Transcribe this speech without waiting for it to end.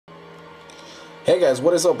Hey guys,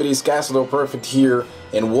 what is up? It is Casadorperfect here,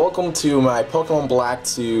 and welcome to my Pokemon Black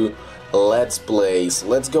 2 Let's Plays.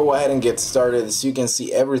 Let's go ahead and get started. As you can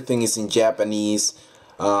see, everything is in Japanese.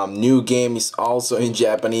 New game is also in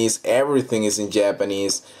Japanese. Everything is in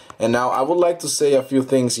Japanese. And now I would like to say a few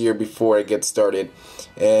things here before I get started.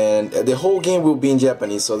 And the whole game will be in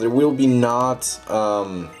Japanese, so there will be no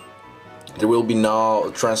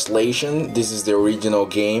translation. This is the original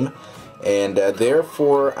game. And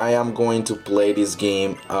therefore I am going to play this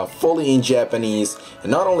game fully in Japanese.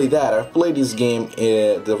 And not only that, I've played this game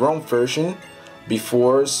in the wrong version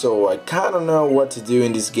before, so I kind of know what to do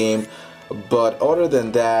in this game. But other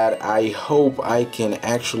than that, I hope I can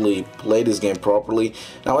actually play this game properly.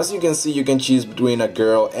 Now, as you can see, you can choose between a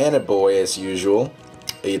girl and a boy as usual.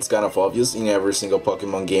 It's kind of obvious. In every single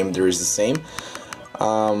Pokemon game there is the same.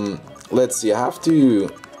 Let's see, I have to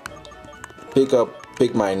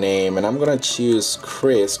pick my name, and I'm gonna choose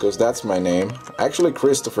Chris because that's my name. Actually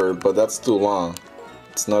Christopher, but that's too long.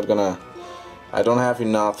 It's not gonna, I don't have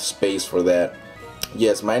enough space for that.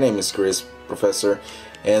 Yes, my name is Chris, Professor,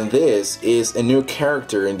 and this is a new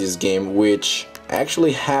character in this game, which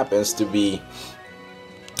actually happens to be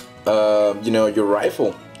you know, your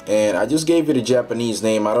rifle. And I just gave it a Japanese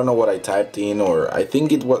name. I don't know what I typed in, or I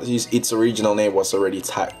think it was its original name was already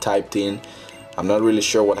typed in. I'm not really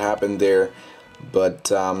sure what happened there. But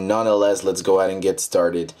nonetheless, let's go ahead and get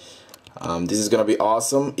started. This is gonna be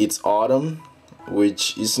awesome. It's autumn,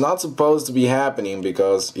 which is not supposed to be happening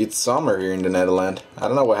because it's summer here in the Netherlands. I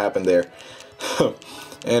don't know what happened there.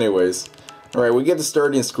 Anyways, alright, we get the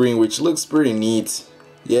starting screen, which looks pretty neat.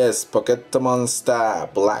 Yes, Pokémon Star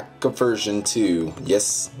Black version 2.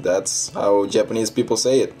 Yes, that's how Japanese people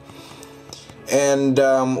say it. And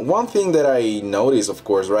one thing that I noticed, of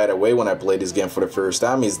course, right away when I played this game for the first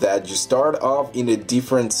time is that you start off in a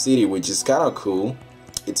different city, which is kind of cool.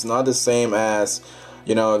 It's not the same as,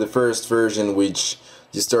 you know, the first version, which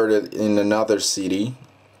you started in another city.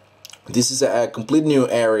 This is a complete new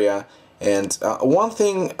area, and one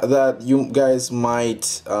thing that you guys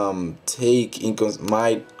might take in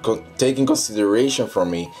consideration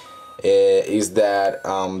from me is that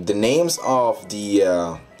the names of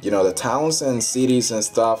the you know, the towns and cities and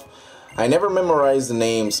stuff, I never memorized the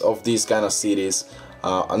names of these kind of cities.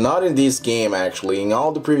 Not in this game actually. In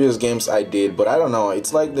all the previous games I did, but I don't know.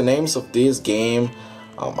 It's like the names of this game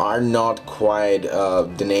are not quite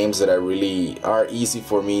the names that I really are easy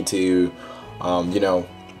for me to, you know,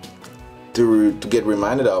 to get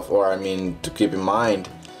reminded of, or I mean to keep in mind.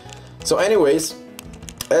 So, anyways,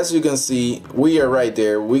 as you can see, we are right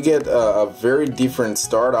there. We get a very different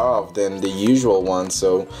start off than the usual one.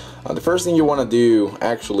 So the first thing you want to do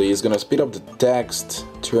actually is gonna speed up the text,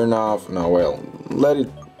 turn off, no, well, let it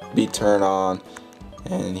be turned on,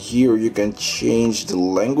 and here you can change the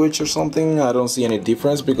language or something. I don't see any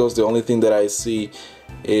difference because the only thing that I see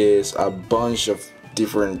is a bunch of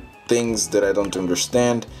different things that I don't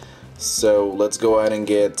understand. So let's go ahead and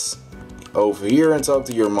get over here and talk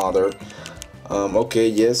to your mother. Okay,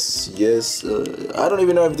 yes, I don't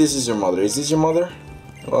even know if this is your mother. Is this your mother?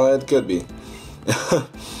 Well, it could be.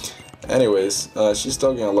 Anyways, she's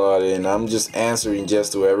talking a lot and I'm just answering yes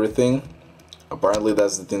to everything. Apparently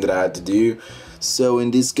that's the thing that I had to do. So in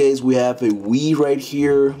this case we have a Wii right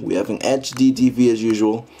here. We have an HD TV as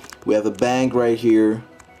usual. We have a bank right here.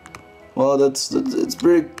 Well, it's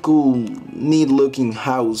pretty cool, neat looking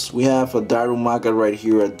house. We have a Darumaka right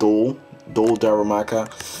here, a doll Darumaka.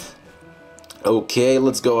 Okay,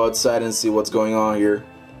 let's go outside and see what's going on here.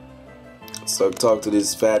 So talk to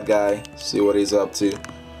this fat guy, see what he's up to.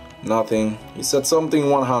 Nothing. He said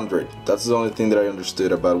something 100. That's the only thing that I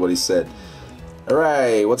understood about what he said.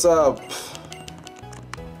 Alright, what's up?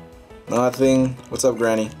 Nothing. What's up,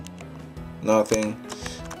 Granny? Nothing.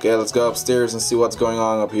 Okay, let's go upstairs and see what's going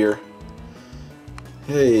on up here.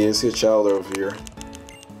 Hey, I see a child over here.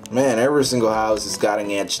 Man, every single house is got an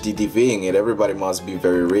HD TV in it. Everybody must be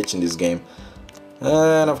very rich in this game.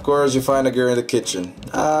 And of course you find a girl in the kitchen.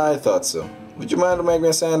 I thought so. Would you mind to make me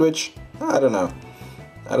a sandwich? I don't know.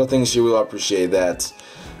 I don't think she will appreciate that.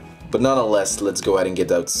 But nonetheless, let's go ahead and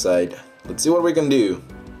get outside. Let's see what we can do.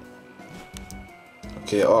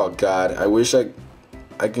 Okay, oh god, I wish I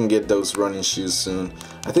can get those running shoes soon.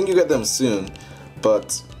 I think you get them soon,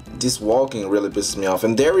 but this walking really pisses me off.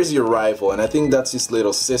 And there is your rifle, and I think that's his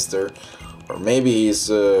little sister. Or maybe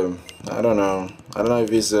he's I don't know if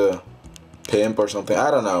he's a pimp or something.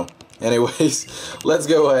 I don't know. Anyways, let's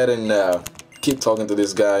go ahead and keep talking to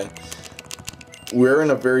this guy. We're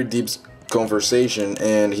in a very deep conversation,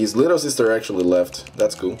 and his little sister actually left.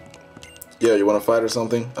 That's cool. Yeah, you wanna fight or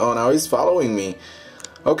something? Oh, now he's following me.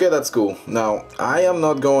 Okay, that's cool. Now, I am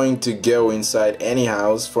not going to go inside any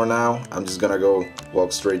house for now. I'm just gonna go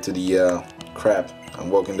walk straight to the crap. I'm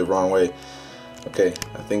walking the wrong way. Okay,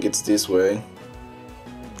 I think it's this way.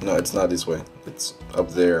 No, it's not this way. It's up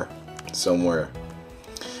there somewhere.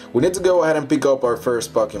 We need to go ahead and pick up our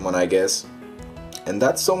first Pokemon, I guess. And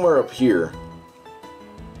that's somewhere up here.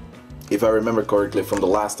 If I remember correctly from the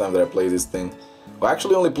last time that I played this thing. Well, I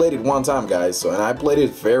actually only played it one time, guys. So, and I played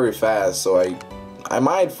it very fast, so I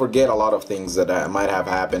might forget a lot of things that might have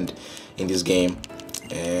happened in this game.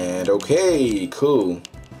 And okay, cool.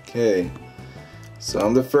 Okay. So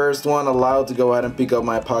I'm the first one allowed to go ahead and pick up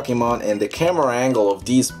my Pokemon, and the camera angle of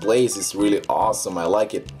this place is really awesome. I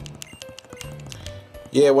like it.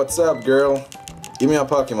 Yeah, what's up, girl? Give me a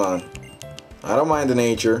Pokemon. I don't mind the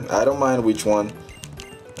nature. I don't mind which one.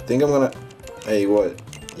 I think I'm gonna... Hey, what?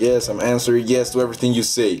 Yes, I'm answering yes to everything you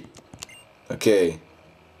say. Okay.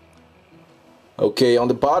 Okay, on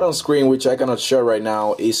the bottom screen, which I cannot show right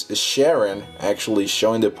now, is Sharon actually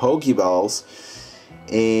showing the Pokeballs.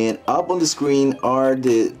 And up on the screen are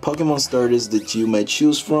the Pokemon starters that you may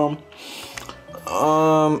choose from.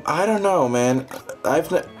 I don't know, man. I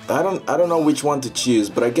don't know which one to choose,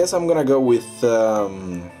 but I guess I'm gonna go with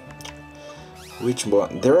which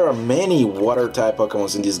one? There are many water type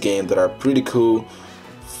Pokemon in this game that are pretty cool.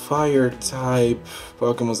 Fire type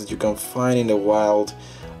Pokemon that you can find in the wild.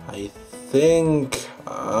 I think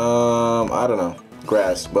I don't know,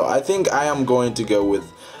 grass. But I think I am going to go with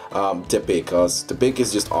Tepic, because Tepic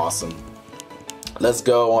is just awesome. Let's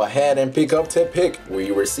go ahead and pick up Tepic.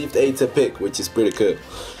 We received a Tepic, which is pretty cool.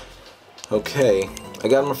 Okay, I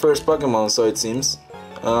got my first Pokemon, so it seems.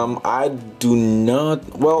 I do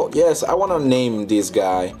not... Well, yes, I want to name this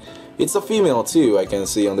guy. It's a female too, I can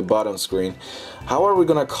see on the bottom screen. How are we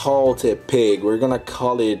gonna call Tepic? We're gonna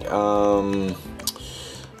call it... how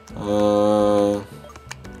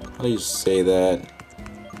do you say that?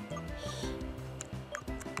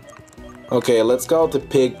 Okay, let's call it the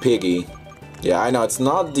Piggy. Yeah, I know it's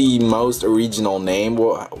not the most original name,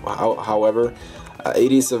 however,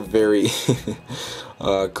 it is a very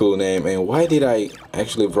cool name. And why did I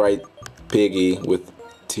actually write Piggy with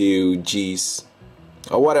 2 G's?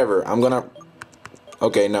 Or whatever, I'm gonna...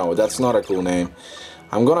 Okay, no, that's not a cool name.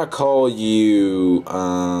 I'm gonna call you...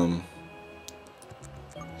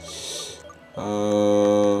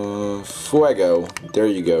 Fuego. There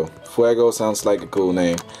you go. Fuego sounds like a cool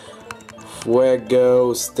name.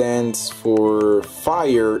 Fuego stands for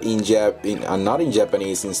fire in not in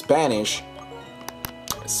Japanese, in Spanish.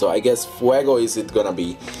 So I guess Fuego is it gonna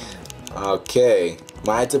be. Okay,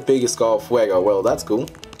 my Tepic is called Fuego. Well, that's cool.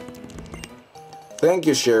 Thank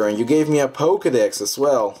you, Sharon. You gave me a Pokédex as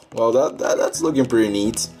well. Well, that's looking pretty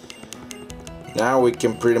neat. Now we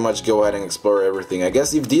can pretty much go ahead and explore everything. I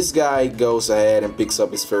guess if this guy goes ahead and picks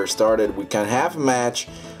up his first starter, we can have a match,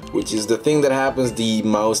 which is the thing that happens the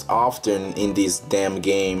most often in this damn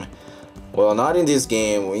game. Well, not in this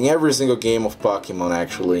game, in every single game of Pokemon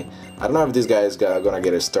actually. I don't know if this guy is gonna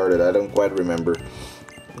get it started, I don't quite remember.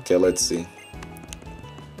 Okay, let's see.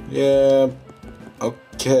 Yeah,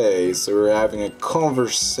 okay, so we're having a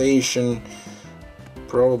conversation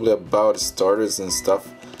probably about starters and stuff.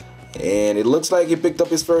 And it looks like he picked up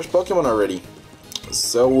his first Pokemon already.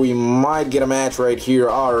 So we might get a match right here.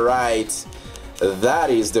 Alright, that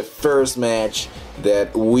is the first match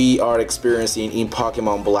that we are experiencing in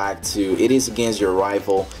Pokemon Black 2. It is against your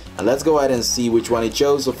rival. And let's go ahead and see which one he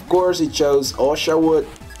chose. Of course he chose Oshawott,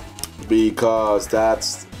 because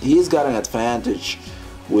he's got an advantage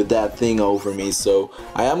with that thing over me. So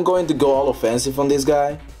I am going to go all offensive on this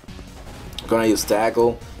guy. I'm gonna use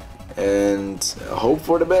Tackle and hope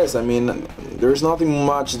for the best. I mean, there's nothing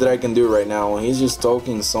much that I can do right now. He's just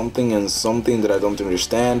talking something and something that I don't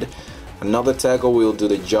understand. Another tackle will do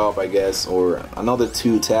the job, I guess, or another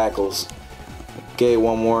 2 tackles. Okay,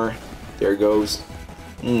 one more. There goes.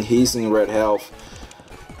 He's in red health.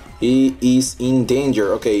 He is in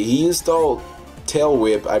danger. Okay, he installed Tail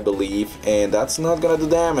Whip, I believe, and that's not gonna do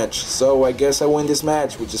damage. So I guess I win this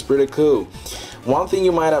match, which is pretty cool. One thing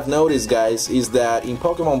you might have noticed, guys, is that in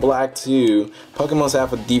Pokemon Black 2, Pokemons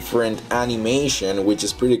have a different animation, which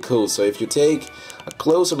is pretty cool. So if you take a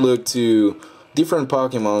closer look to different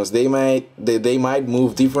Pokemons, they might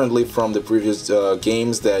move differently from the previous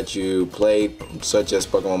games that you played, such as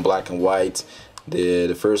Pokemon Black and White,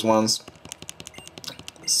 the first ones.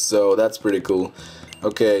 So that's pretty cool.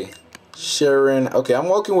 Okay, Sharon. Okay, I'm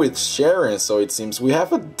walking with Sharon, so it seems we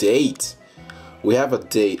have a date. We have a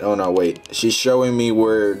date. Oh no, wait. She's showing me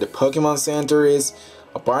where the Pokemon Center is.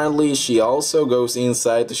 Apparently, she also goes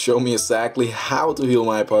inside to show me exactly how to heal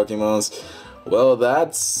my Pokemons. Well,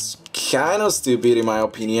 that's kind of stupid in my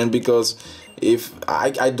opinion, because if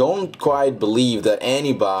I don't quite believe that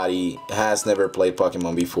anybody has never played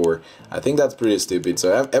Pokemon before. I think that's pretty stupid.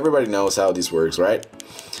 So everybody knows how this works, right?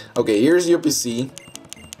 Okay, here's your PC.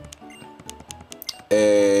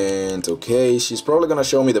 And okay, she's probably gonna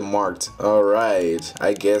show me the marked. Alright,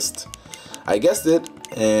 I guessed it,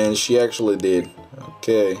 and she actually did.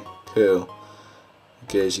 Okay, cool.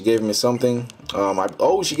 Okay, she gave me something.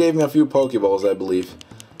 Oh, she gave me a few Pokeballs, I believe.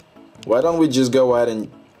 Why don't we just go ahead and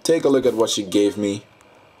take a look at what she gave me?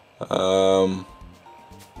 Yeah,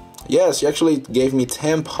 she actually gave me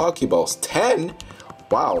 10 Pokeballs. 10?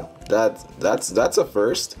 Wow, that's a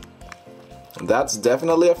first. That's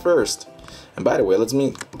definitely a first. And by the way, let's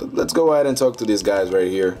go ahead and talk to these guys right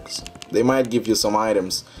here. They might give you some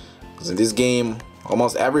items. Because in this game,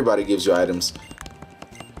 almost everybody gives you items.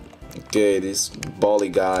 Okay, this Bally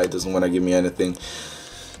guy doesn't want to give me anything.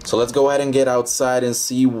 So let's go ahead and get outside and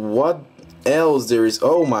see what else there is.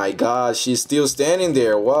 Oh my god, she's still standing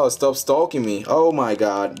there. Wow, stop stalking me. Oh my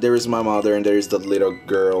god, there is my mother and there is the little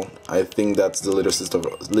girl. I think that's the little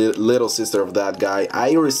sister of that guy.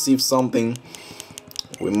 I received something.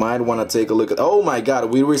 We might want to take a look at. Oh my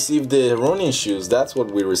god, we received the running shoes. That's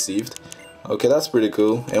what we received. Okay, that's pretty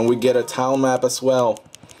cool. And we get a town map as well.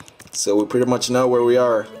 So we pretty much know where we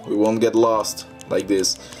are. We won't get lost like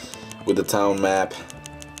this with the town map.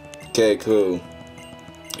 Okay, cool.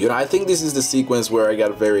 You know, I think this is the sequence where I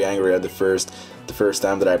got very angry at the first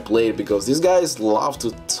time that I played, because these guys love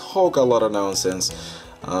to talk a lot of nonsense.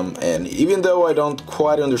 And even though I don't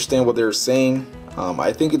quite understand what they're saying,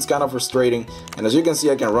 I think it's kind of frustrating. And as you can see,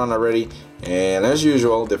 I can run already. And as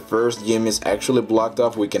usual, the first gym is actually blocked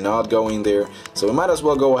off. We cannot go in there. So we might as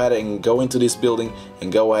well go ahead and go into this building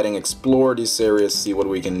and go ahead and explore this area, see what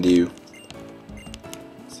we can do.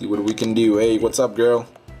 See what we can do. Hey, what's up, girl?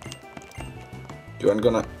 You're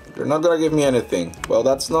not gonna give me anything. Well,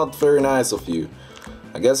 that's not very nice of you.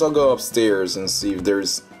 I guess I'll go upstairs and see if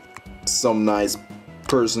there's some nice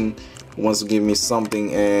person who wants to give me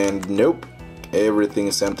something. And nope, everything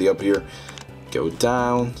is empty up here. Go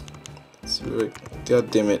down.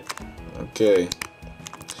 God damn it. Okay.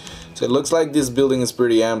 So it looks like this building is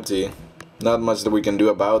pretty empty. Not much that we can do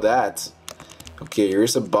about that. Okay,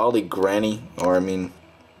 here's a Bally granny, or I mean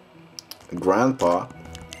grandpa.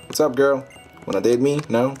 What's up, girl? Wanna date me?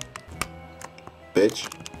 No? Bitch.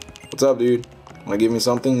 What's up, dude? Wanna give me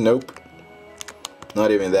something? Nope.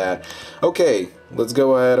 Not even that. Okay, let's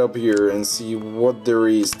go ahead up here and see what there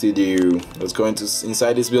is to do. Let's go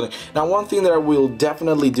inside this building. Now, one thing that I will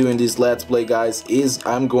definitely do in this Let's Play, guys, is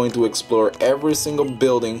I'm going to explore every single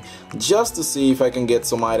building just to see if I can get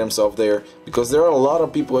some items off there, because there are a lot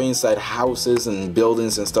of people inside houses and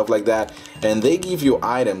buildings and stuff like that, and they give you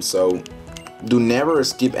items, so do never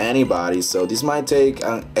skip anybody. So this might take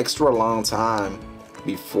an extra long time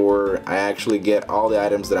before I actually get all the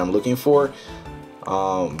items that I'm looking for.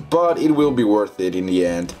 But it will be worth it in the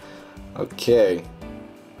end. Okay.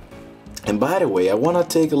 And by the way, I want to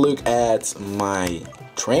take a look at my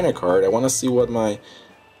trainer card. I want to see what my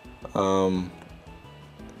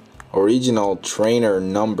original trainer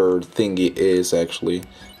number thingy is actually.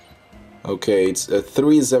 Okay, it's a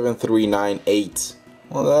 37398.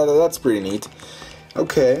 Well, that's pretty neat.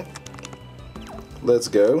 Okay. Let's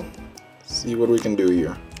go. See what we can do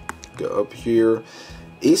here. Go up here.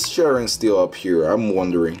 Is Sharon still up here? I'm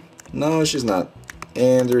wondering. No, she's not.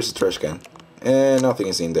 And there's a trash can. And nothing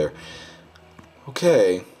is in there.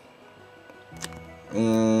 Okay.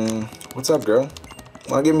 What's up, girl?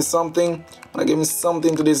 Wanna give me something? Wanna give me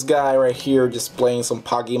something to this guy right here just playing some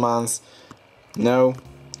Pokemons? No?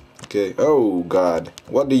 Okay. Oh, God.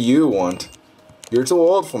 What do you want? You're too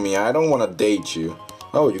old for me. I don't want to date you.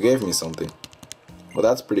 Oh, you gave me something. Well,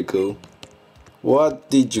 that's pretty cool. What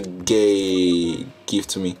did you give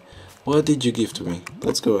to me? What did you give to me?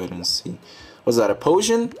 Let's go ahead and see. Was that a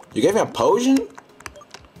potion? You gave me a potion?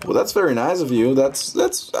 Well, that's very nice of you. That's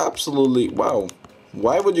absolutely wow.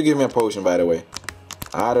 Why would you give me a potion, by the way?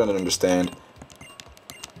 I don't understand.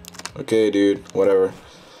 Okay, dude. Whatever.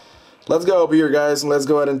 Let's go up here, guys, and let's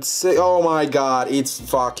go ahead and say, oh my god, it's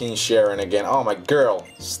fucking Sharon again. Oh my girl,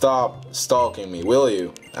 stop stalking me, will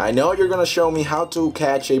you? I know you're gonna show me how to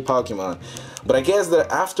catch a Pokemon, but I guess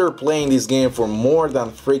that after playing this game for more than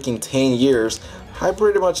freaking 10 years, I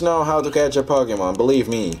pretty much know how to catch a Pokemon, believe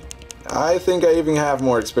me. I think I even have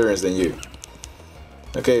more experience than you.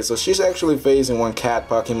 Okay, so she's actually facing one cat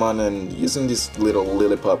Pokemon and using this little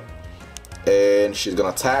Lillipup, and she's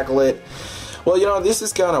gonna tackle it. Well, you know, this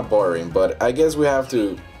is kind of boring, but I guess we have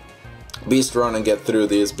to be strong and get through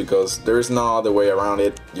this, because there is no other way around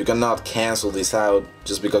it. You cannot cancel this out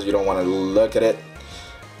just because you don't want to look at it.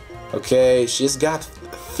 Okay, she's got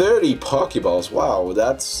 30 Pokeballs. Wow,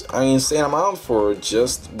 that's an insane amount for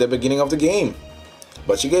just the beginning of the game.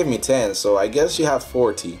 But she gave me 10, so I guess she had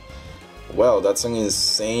 40. Well, that's an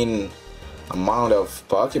insane amount of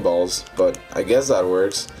Pokeballs, but I guess that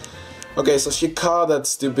works. Okay, so she caught that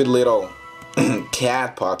stupid little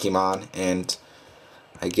cat Pokemon, and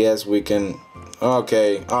I guess we can...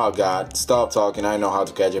 Okay, oh god, stop talking, I know how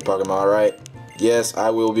to catch a Pokemon, alright? Yes, I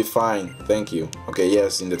will be fine, thank you. Okay,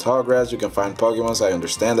 yes, in the tall grass you can find Pokemon, I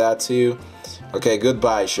understand that too. Okay,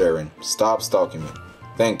 goodbye Sharon, stop stalking me.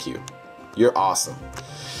 Thank you, you're awesome.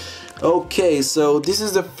 Okay, so this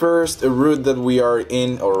is the first route that we are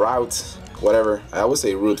in, or route, whatever. I always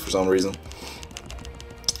say route for some reason.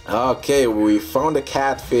 Okay, we found a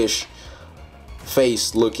catfish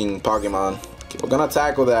face looking Pokemon. Okay, we're gonna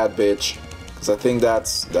tackle that bitch, because I think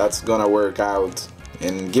that's gonna work out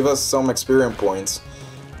and give us some experience points.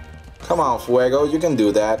 Come on, Fuego, you can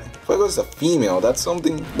do that. Fuego is a female, that's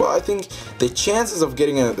something... Well, I think the chances of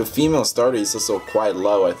getting a female starter is also quite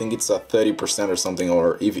low. I think it's a 30% or something,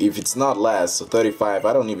 or if it's not less, so 35,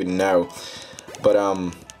 I don't even know. But,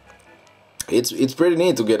 it's pretty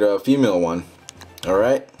neat to get a female one.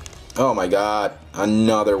 Alright? Oh my god,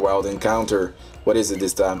 another wild encounter. What is it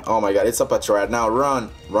this time? Oh my god, it's a Patrat. Now run!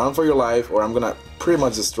 Run for your life, or I'm gonna pretty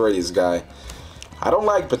much destroy this guy. I don't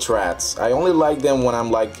like Patrats. I only like them when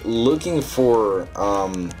I'm like looking for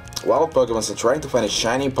wild Pokemon and trying to find a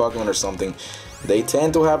shiny Pokemon or something. They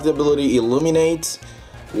tend to have the ability Illuminate,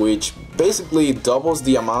 which basically doubles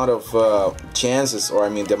the amount of chances, or I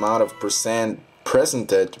mean the amount of percentage,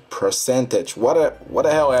 what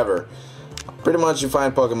the hell ever. Pretty much you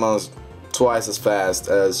find Pokemon twice as fast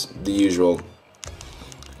as the usual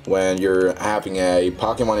when you're having a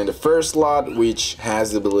Pokemon in the first slot which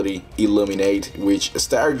has the ability Illuminate, which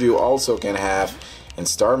Stardew also can have, and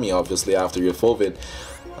Starmie obviously after you evolve it.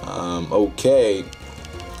 Okay,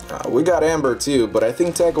 we got Ember too, but I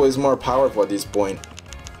think Tackle is more powerful at this point.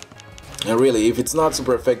 And really, if it's not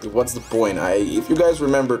super effective, what's the point? If you guys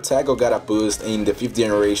remember, Tackle got a boost in the 5th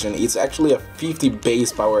generation. It's actually a 50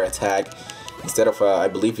 base power attack instead of I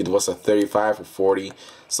believe it was a 35 or 40,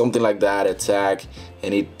 something like that attack,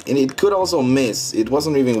 and it could also miss. It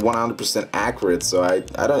wasn't even 100% accurate, so I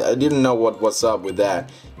didn't know what's up with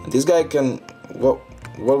that. And this guy can... what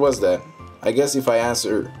was that? I guess if I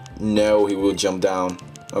answer no, he will jump down,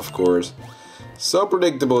 of course. So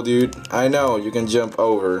predictable, dude. I know, you can jump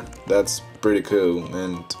over. That's pretty cool.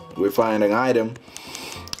 And we find an item.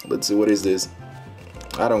 Let's see, what is this?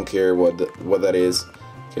 I don't care what that is.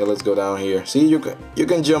 Okay, let's go down here. See, you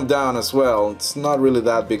can jump down as well. It's not really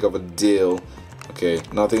that big of a deal. Okay,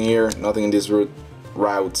 nothing here, nothing in this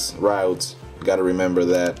routes. Gotta remember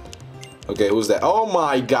that. Okay, who's that? Oh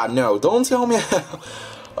my god, no, don't tell me.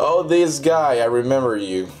 Oh, this guy, I remember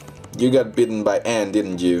you. You got bitten by Anne,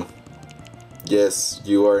 didn't you? Yes,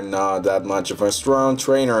 you are not that much of a strong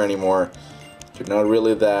trainer anymore. You're not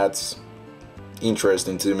really that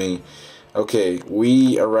interesting to me. Okay,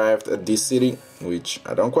 we arrived at this city, which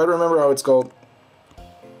I don't quite remember how it's called,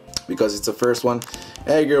 because it's the first one.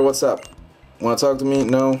 Hey girl, what's up? Wanna talk to me?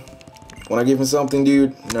 No? Wanna give me something,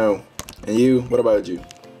 dude? No. And you? What about you?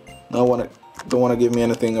 No, don't wanna give me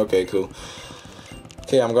anything? Okay, cool.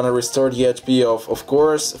 Okay, I'm gonna restore the HP of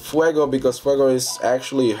course, Fuego, because Fuego is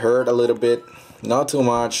actually hurt a little bit. Not too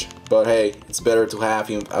much, but hey, it's better to have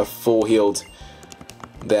him a full healed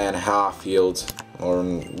than half healed, or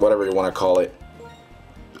whatever you want to call it.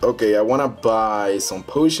 Okay, I want to buy some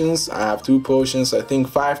potions. I have 2 potions. I think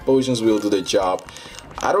 5 potions will do the job.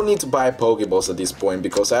 I don't need to buy Pokeballs at this point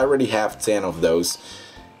because I already have 10 of those.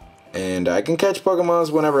 And I can catch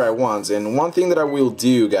Pokemons whenever I want. And one thing that I will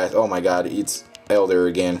do, guys, oh my god, it's Alder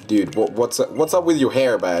again. Dude, what's up with your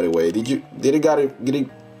hair, by the way? Did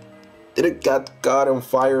it got on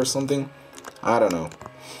fire or something? I don't know.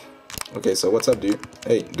 Okay, so what's up, dude?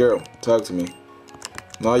 Hey, girl, talk to me.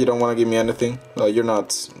 No, you don't want to give me anything? Well, you're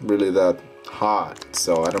not really that hot,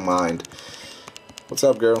 so I don't mind. What's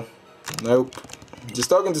up, girl? Nope. Just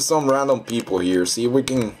talking to some random people here. See if we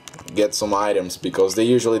can get some items, because they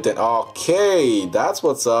usually tend... Okay, that's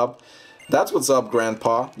what's up. That's what's up,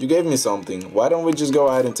 Grandpa. You gave me something. Why don't we just go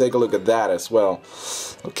ahead and take a look at that as well?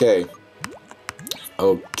 Okay.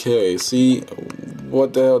 Okay, see,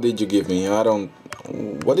 what the hell did you give me?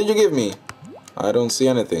 What did you give me? I don't see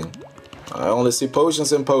anything. I only see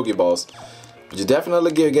potions and Pokeballs. But you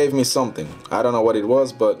definitely gave me something. I don't know what it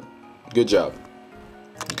was, but good job.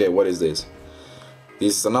 Okay, what is this?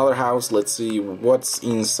 This is another house. Let's see what's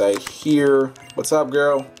inside here. What's up,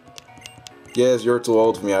 girl? Yes, you're too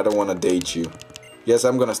old for me. I don't want to date you. Yes,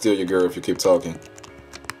 I'm gonna steal your girl if you keep talking.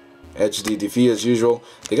 HD defeat as usual.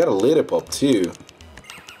 They got a Little Up too.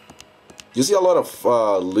 You see a lot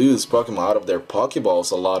of loose Pokemon out of their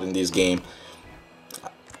Pokeballs a lot in this game.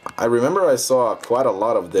 I remember I saw quite a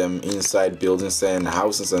lot of them inside buildings and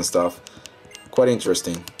houses and stuff. Quite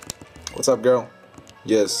interesting. What's up, girl?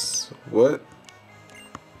 Yes. What?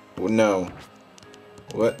 No.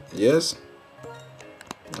 What? Yes?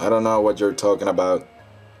 I don't know what you're talking about.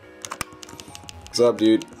 What's up,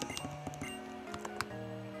 dude?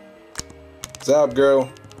 What's up, girl?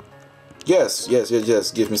 Yes, yes, yes,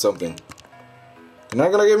 yes. Give me something. You're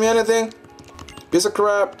not gonna give me anything? Piece of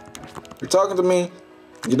crap. You're talking to me.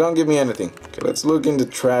 You don't give me anything. Okay, let's look in the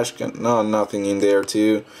trash can. No, nothing in there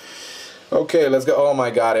too. Okay, let's go. Oh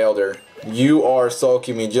my god, Alder. You are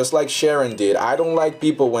stalking me just like Sharon did. I don't like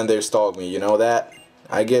people when they stalk me, you know that?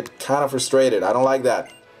 I get kind of frustrated. I don't like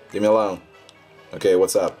that. Leave me alone. Okay,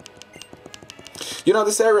 what's up? You know,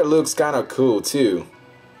 this area looks kind of cool too.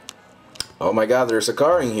 Oh my god, there's a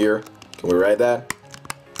car in here. Can we ride that?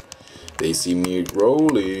 They see me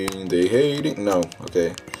rolling. They hate it. No,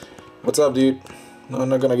 okay. What's up, dude? No,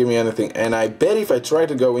 not gonna give me anything. And I bet if I try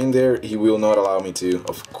to go in there, he will not allow me to.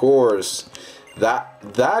 Of course.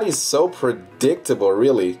 That is so predictable,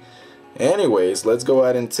 really. Anyways, let's go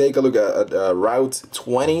ahead and take a look at Route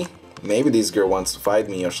 20. Maybe this girl wants to fight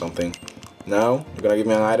me or something. No? You're gonna give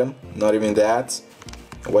me an item? Not even that?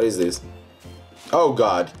 What is this? Oh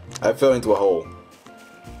god, I fell into a hole.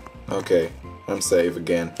 Okay, I'm safe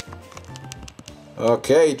again.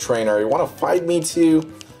 Okay, trainer, you wanna fight me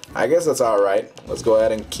too? I guess that's alright. Let's go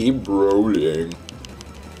ahead and keep rolling.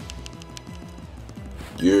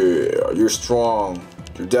 Yeah, you're strong.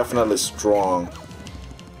 You're definitely strong.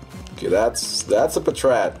 Okay, that's a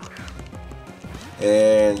Patrat.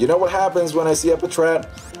 And you know what happens when I see a Patrat?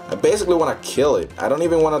 I basically want to kill it. I don't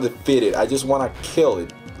even want to defeat it. I just want to kill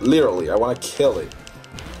it. Literally, I want to kill it.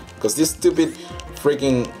 Because this stupid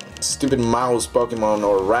mouse Pokemon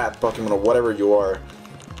or rat Pokemon or whatever you are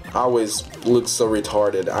always looks so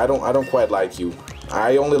retarded. I don't quite like you.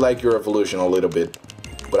 I only like your evolution a little bit.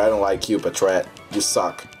 But I don't like you, Patrat. You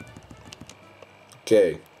suck.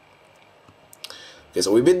 Okay. Okay,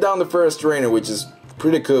 so we beat down the first trainer, which is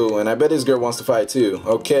pretty cool, and I bet this girl wants to fight too.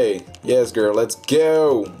 Okay, yes girl, let's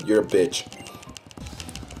go. You're a bitch.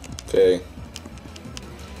 Okay.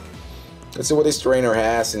 Let's see what this trainer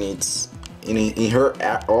has in her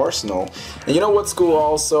arsenal. And you know what's cool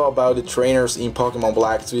also about the trainers in Pokemon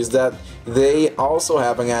Black 2 is that they also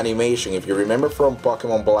have an animation. If you remember from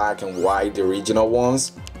Pokemon Black and White, the original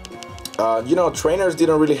ones, you know, trainers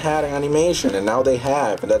didn't really have an animation, and now they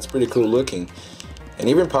have, and that's pretty cool looking. And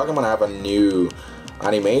even Pokemon have a new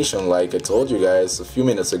animation, like I told you guys a few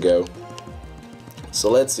minutes ago. So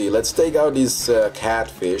let's see, let's take out this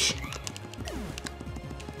catfish.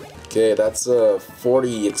 Okay, that's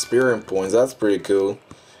 40 experience points. That's pretty cool.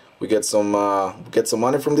 We get some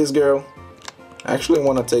money from this girl. I actually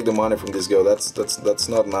want to take the money from this girl. That's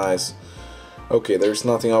not nice. Okay, there's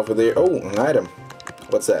nothing over there. Oh, an item.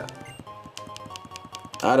 What's that?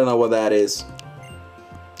 I don't know what that is.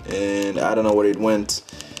 And I don't know where it went.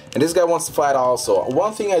 And this guy wants to fight also.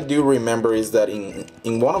 One thing I do remember is that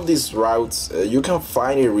in one of these routes you can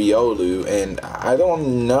find a Riolu, and I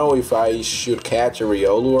don't know if I should catch a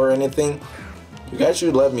Riolu or anything. You guys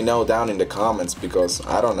should let me know down in the comments, because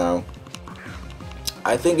I don't know.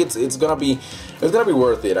 I think it's gonna be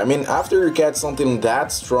worth it. I mean, after you catch something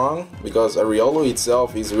that strong, because a Riolu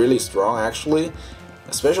itself is really strong actually,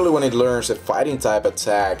 especially when it learns a fighting type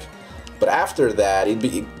attack. But after that, it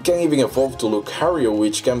can even evolve to Lucario,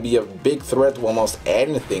 which can be a big threat to almost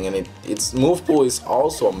anything, and its move pool is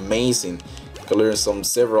also amazing. You can learn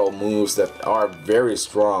several moves that are very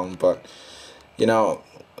strong, but you know,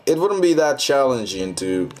 it wouldn't be that challenging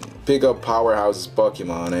to pick up Powerhouse's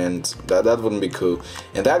Pokemon, and that wouldn't be cool.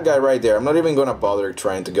 And that guy right there, I'm not even gonna bother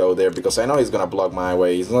trying to go there, because I know he's gonna block my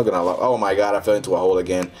way. He's not gonna. Oh my god, I fell into a hole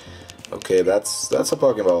again. Okay, that's a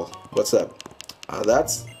Pokeball. What's that?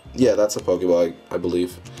 Yeah, that's a Pokeball, I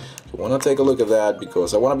believe. I want to take a look at that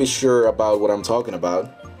because I want to be sure about what I'm talking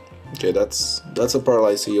about. Okay, that's a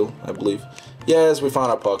Paralyzed Heal, I believe. Yes, we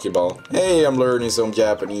found a Pokeball. Hey, I'm learning some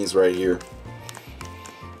Japanese right here.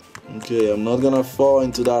 Okay, I'm not gonna fall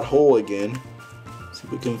into that hole again. See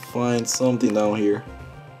if we can find something down here.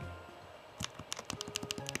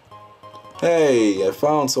 Hey, I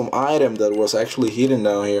found some item that was actually hidden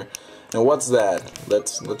down here. And what's that?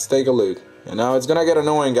 Let's take a look. And now it's gonna get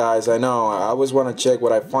annoying, guys. I know. I always want to check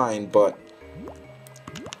what I find, but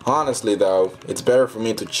honestly, though, it's better for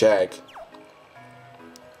me to check,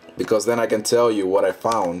 because then I can tell you what I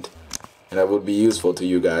found, and that would be useful to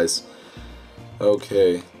you guys.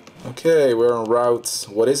 Okay. Okay, we're on route.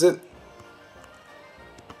 What is it?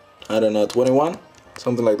 I don't know, 21?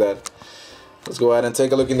 Something like that. Let's go ahead and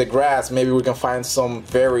take a look in the grass. Maybe we can find some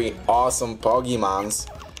very awesome Pokemons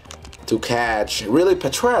to catch. Really,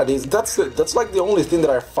 Patrat, that's like the only thing that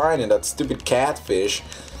I find in that stupid catfish.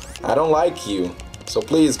 I don't like you. So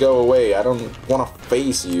please go away. I don't want to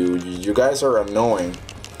face you. You guys are annoying.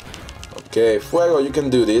 Okay, Fuego, you can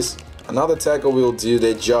do this. Another tackle will do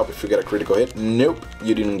the job if you get a critical hit. Nope,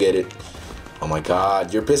 you didn't get it. Oh my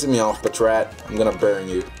god, you're pissing me off, Patrat. I'm gonna burn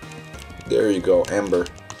you. There you go, Ember.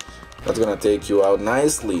 That's gonna take you out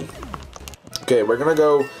nicely. Okay, we're gonna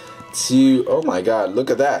go to... Oh my god, look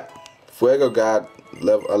at that. Fuego got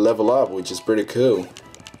a level up, which is pretty cool.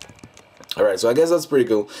 Alright, so I guess that's pretty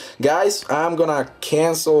cool. Guys, I'm gonna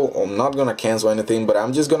cancel... I'm not gonna cancel anything, but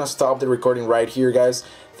I'm just gonna stop the recording right here, guys.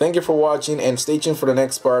 Thank you for watching, and stay tuned for the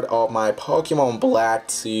next part of my Pokemon Black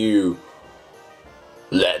 2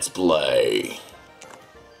 Let's Play.